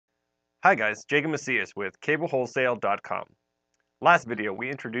Hi guys, Jacob Macias with CableWholesale.com. Last video we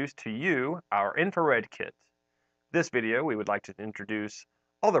introduced to you our infrared kit. This video we would like to introduce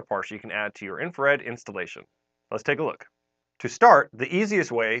other parts you can add to your infrared installation. Let's take a look. To start, the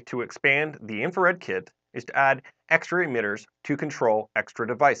easiest way to expand the infrared kit is to add extra emitters to control extra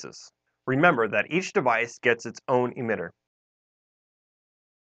devices. Remember that each device gets its own emitter.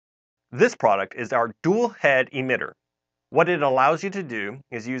 This product is our dual head emitter. What it allows you to do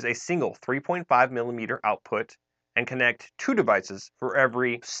is use a single 3.5mm output and connect two devices for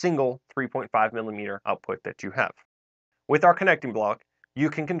every single 3.5mm output that you have. With our connecting block, you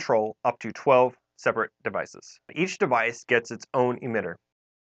can control up to 12 separate devices. Each device gets its own emitter.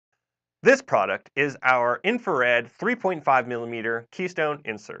 This product is our infrared 3.5mm keystone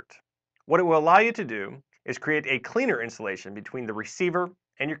insert. What it will allow you to do is create a cleaner installation between the receiver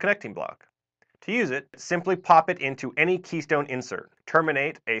and your connecting block. To use it, simply pop it into any keystone insert.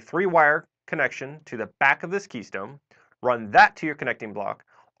 Terminate a 3-wire connection to the back of this keystone, run that to your connecting block,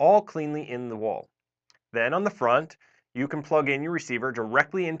 all cleanly in the wall. Then on the front, you can plug in your receiver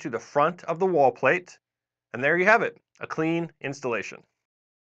directly into the front of the wall plate, and there you have it, a clean installation.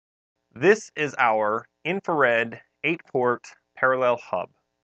 This is our infrared 8-port parallel hub.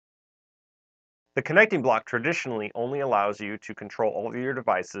 The connecting block traditionally only allows you to control all of your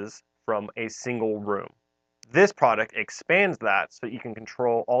devices from a single room. This product expands that so you can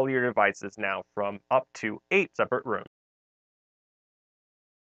control all your devices now from up to 8 separate rooms.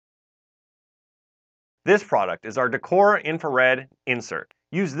 This product is our Decora infrared insert.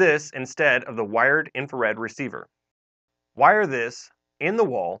 Use this instead of the wired infrared receiver. Wire this in the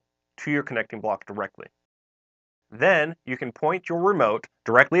wall to your connecting block directly. Then you can point your remote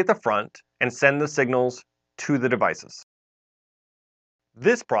directly at the front and send the signals to the devices.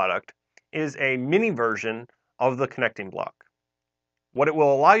 This product is a mini version of the connecting block. What it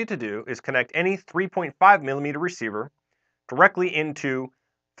will allow you to do is connect any 3.5mm receiver directly into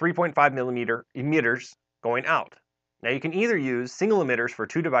 3.5mm emitters going out. Now you can either use single emitters for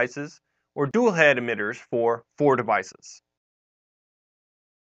 2 devices or dual head emitters for 4 devices.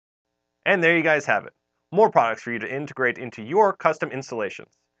 And there you guys have it. More products for you to integrate into your custom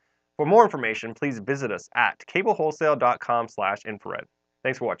installations. For more information, please visit us at CableWholesale.com/infrared.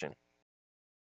 Thanks for watching.